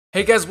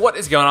Hey guys, what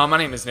is going on? My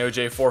name is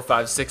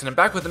NoJ456 and I'm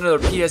back with another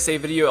PSA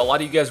video. A lot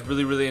of you guys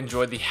really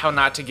enjoyed the how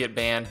not to get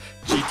banned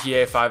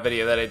GTA 5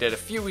 video that I did a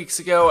few weeks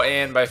ago,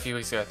 and by a few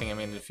weeks ago I think I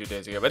mean a few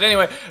days ago. But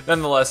anyway,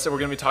 nonetheless, we're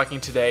going to be talking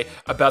today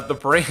about the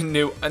brand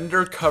new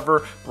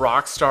undercover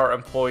Rockstar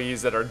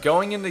employees that are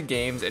going into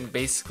games and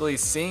basically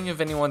seeing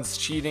if anyone's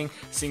cheating,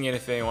 seeing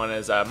if anyone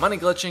is money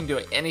glitching,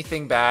 doing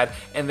anything bad,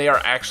 and they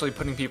are actually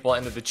putting people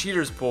into the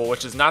cheaters pool,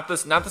 which is not the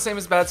same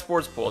as bad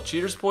sports pool.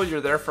 Cheaters pool, you're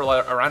there for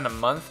like around a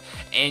month,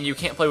 and you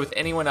can't play with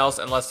anyone else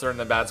unless they're in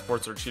the bad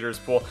sports or cheaters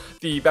pool.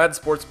 The bad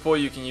sports pool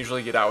you can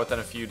usually get out within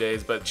a few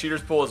days, but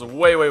cheaters pool is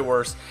way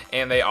worse,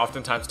 and they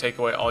oftentimes take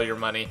away all your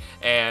money,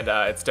 and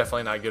it's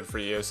definitely not good for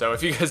you. So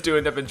if you guys do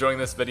end up enjoying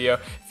this video,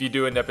 if you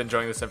do end up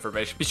enjoying this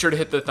information, be sure to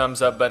hit the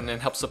thumbs up button and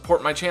help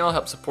support my channel,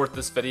 help support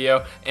this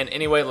video. And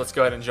anyway, let's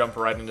go ahead and jump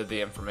right into the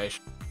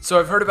information. So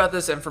I've heard about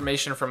this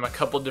information from a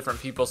couple different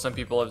people. Some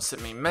people have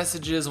sent me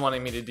messages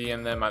wanting me to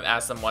DM them. I've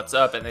asked them what's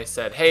up, and they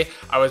said, hey,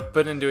 I was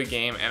put into a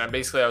game, and I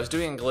was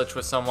doing a glitch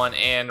with someone,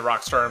 and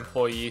Rockstar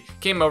employee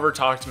came over,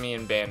 talked to me,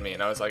 and banned me.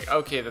 And I was like,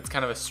 okay, that's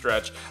kind of a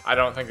stretch. I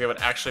don't think they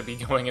would actually be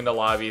going into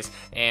lobbies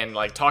and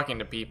like talking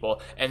to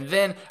people. And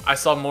then I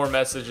saw more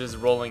messages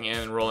rolling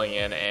in,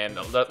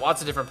 and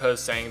lots of different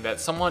posts saying that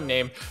someone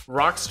named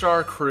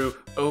Rockstar Crew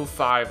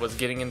 05 was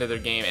getting into their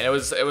game, and it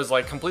was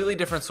like completely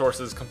different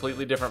sources,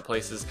 completely different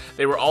places.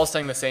 They were all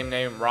saying the same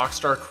name,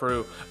 Rockstar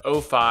Crew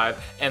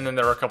 05, and then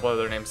there were a couple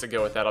other names to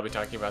go with that. I'll be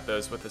talking about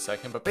those with a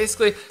second. But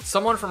basically,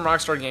 someone from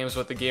Rockstar Games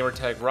with the gamer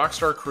tag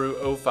Rockstar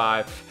Crew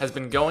 05 has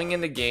been going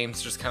into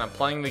games, just kind of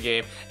playing the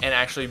game, and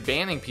actually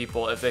banning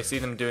people if they see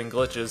them doing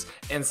glitches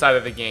inside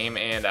of the game,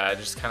 and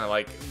just kind of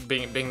like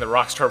being the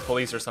Rockstar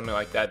police or something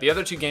like that. The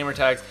other two gamer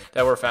tags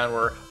that were found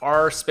were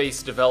R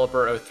Space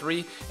Developer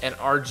 03 and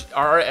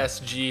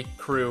RSG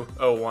Crew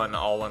 01,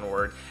 all one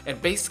word. And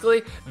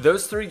basically,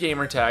 those three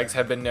gamer tags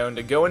have been known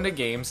to go into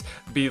games,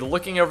 be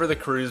looking over the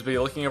crews, be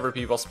looking over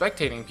people,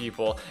 spectating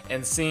people,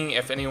 and seeing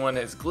if anyone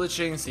is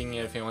glitching, seeing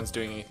if anyone's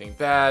doing anything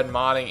bad,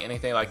 modding,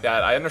 anything like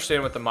that. I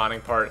understand with the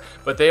modding part,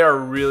 but they are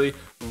really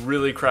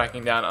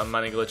cracking down on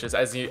money glitches.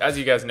 As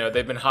you guys know,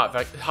 they've been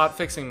hot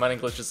fixing money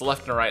glitches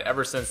left and right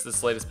ever since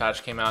this latest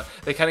patch came out.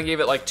 They kind of gave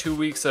it like 2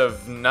 weeks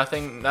of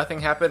nothing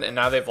happened, and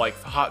now they've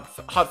like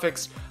hot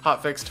fixed,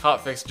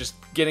 just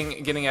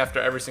getting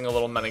after every single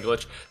little money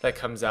glitch that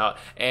comes out.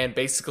 And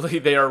basically,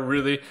 they are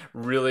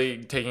really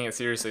taking it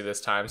seriously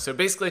this time. So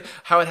basically,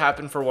 how it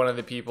happened for one of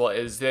the people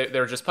is they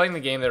were just playing the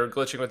game, they were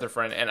glitching with their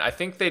friend, and I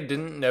think they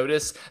didn't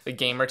notice the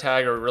gamer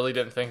tag, or really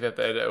didn't think that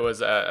it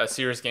was a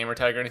serious gamer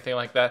tag or anything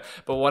like that.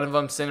 But one of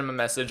them sent him a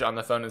message on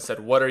the phone and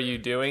said, "What are you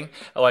doing?"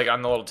 Like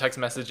on the little text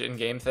message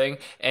in-game thing,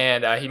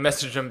 and he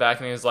messaged him back,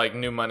 and he was like,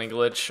 "New money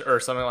glitch" or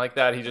something like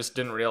that. He just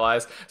didn't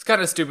realize. It's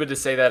kind of stupid to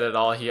say that at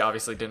all. He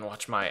obviously didn't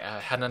watch my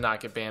how to not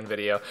get banned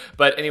video.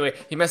 But anyway,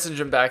 he messaged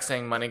him back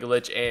saying money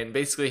glitch, and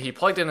basically he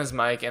plugged in his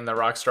mic, and the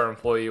Rockstar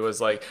employee was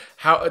like,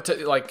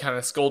 kind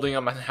of scolding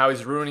him on how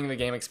he's ruining the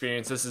game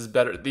experience. This is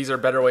better. These are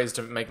better ways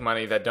to make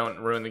money that don't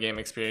ruin the game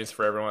experience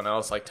for everyone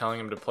else. Like telling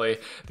him to play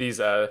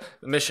these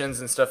missions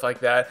and stuff like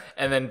that.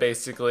 And then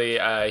basically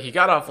he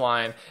got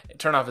offline,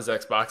 turned off his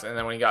Xbox, and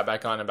then when he got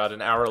back on about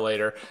an hour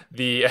later,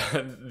 the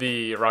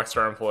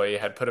Rockstar employee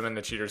had put him in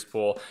the cheaters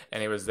pool,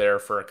 and he was there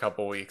for a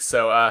couple weeks.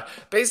 So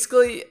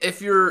basically, if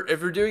you're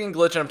doing a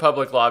glitch in a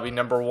public lobby,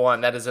 number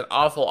one, that is an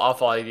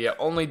awful idea.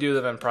 Only do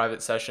them in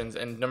private sessions.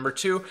 And number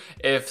two,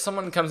 if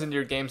someone comes into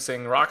your game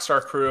saying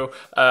Rockstar Crew,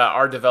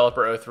 our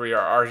developer 03 or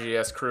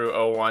RGS Crew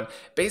 01,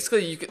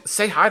 basically you could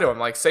say hi to them,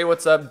 like say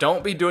what's up.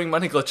 Don't be doing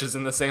money glitches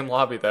in the same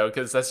lobby though,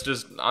 because that's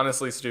just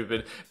honestly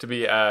stupid to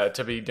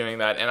be doing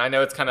that. And I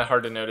know it's kind of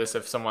hard to notice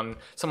if someone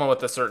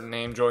with a certain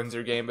name joins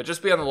your game, but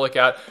just be on the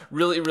lookout.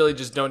 Really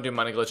just don't do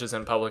money glitches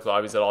in public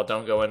lobbies at all.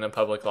 Don't go in a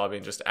public lobby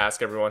and just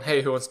ask everyone,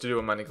 hey, who wants to do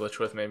a money glitch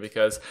with me?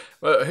 Because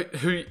well,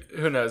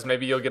 who knows,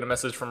 maybe you'll get a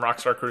message from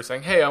Rockstar Crew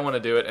saying, hey, I want to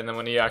do it, and then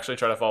when you actually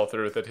try to follow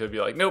through with it, he'll be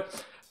like, nope,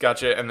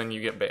 gotcha, and then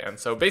you get banned.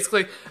 So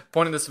basically,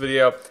 point of this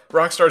video,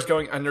 Rockstar's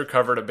going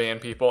undercover to ban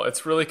people.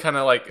 It's really kind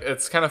of like,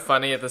 it's kind of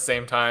funny at the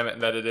same time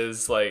that it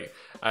is like,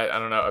 I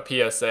don't know, a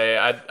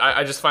PSA.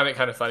 I just find it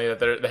kind of funny that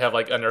they have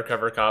like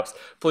undercover cops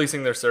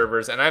policing their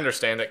servers, and I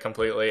understand it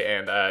completely,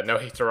 and no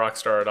hate to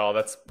Rockstar at all.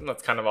 That's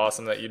kind of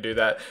awesome that you do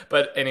that.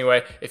 But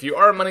anyway, if you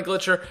are a money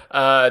glitcher,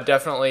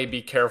 definitely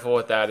be careful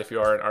with that. If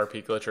you are an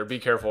RP glitcher, be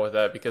careful with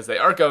that, because they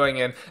are going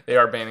in, they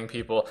are banning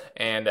people,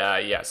 and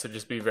yeah, so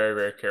just be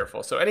very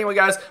careful. So anyway,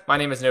 guys, my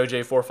name is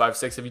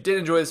NoJ456. If you did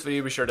enjoy this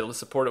video, be sure to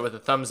support it with a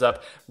thumbs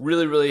up.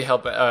 Really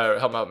help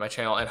out my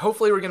channel, and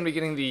hopefully we're going to be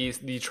getting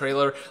the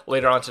trailer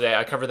later on today.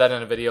 I covered that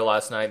in a video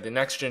last night. The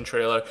next gen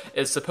trailer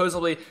is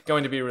supposedly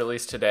going to be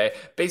released today.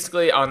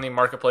 Basically, on the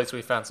marketplace,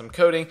 we found some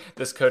coding.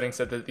 This coding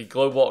said that the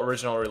global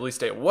original release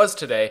date was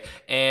today,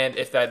 and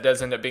if that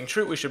does end up being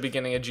true, we should be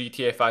getting a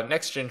GTA 5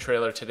 next gen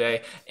trailer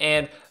today.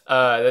 And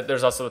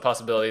there's also the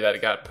possibility that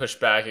it got pushed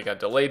back, it got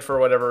delayed for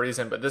whatever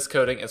reason, but this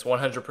coding is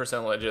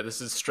 100% legit.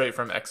 This is straight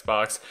from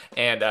Xbox,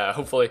 and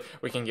hopefully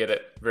we can get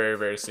it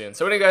very soon.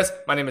 So anyway, guys,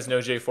 my name is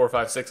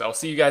NoJ456. I'll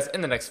see you guys in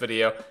the next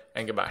video,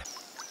 and goodbye.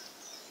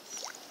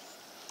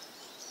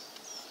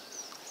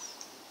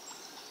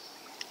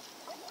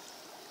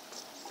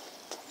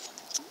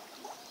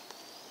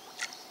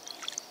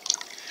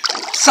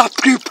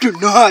 subscribe to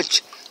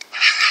Notch.